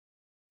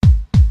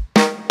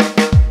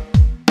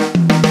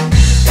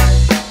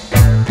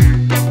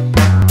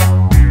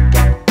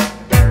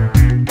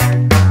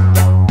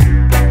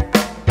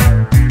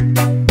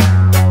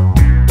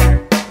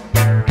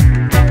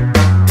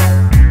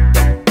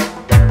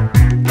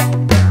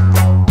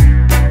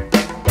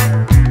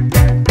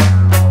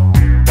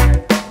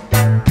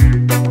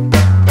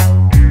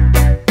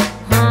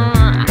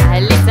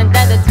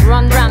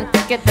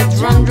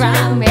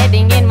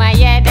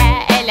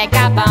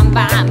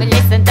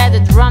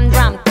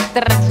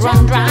tick the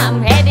drum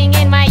drum, heading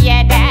in my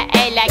head,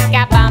 hey, like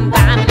a bam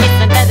bam.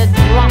 Listen to the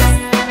drums.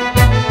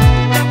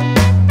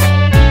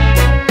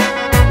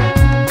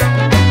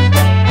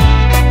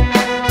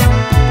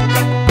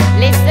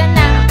 Listen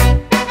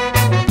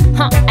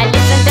now, I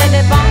listen to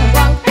the bong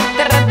bong, tick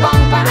the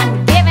bong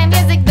bong, giving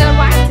music the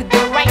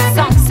right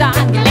song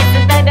song.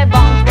 Listen to the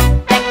bong,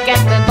 tick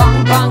the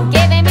bong bong,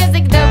 giving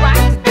music the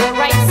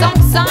right song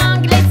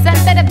song. Listen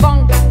to the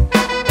bong.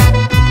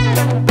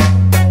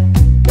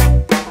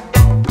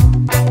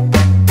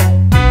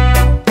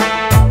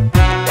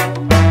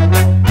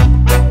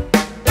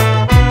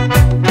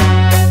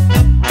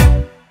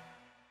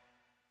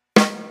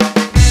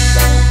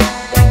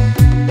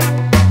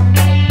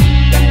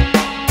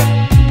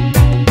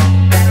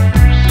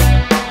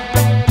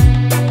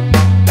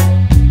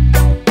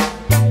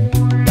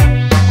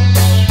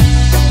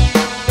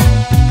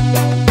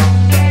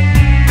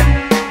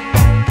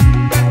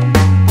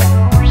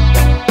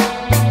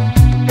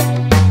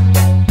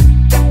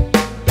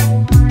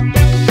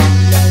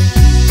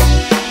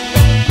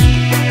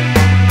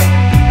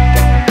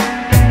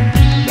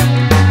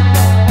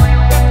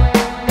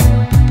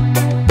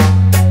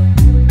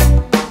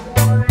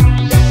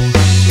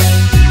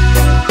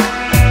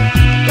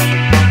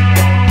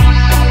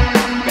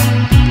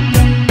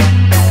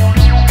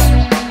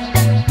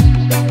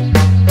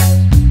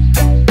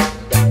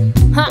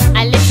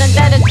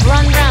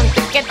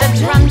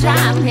 Drum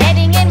drum,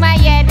 heading in my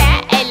head,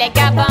 hey, like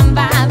a bam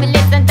bam.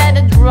 Listen to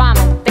the drum,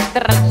 tick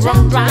the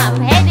drum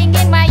drum, heading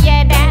in my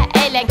head,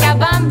 hey, like a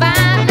bam bam.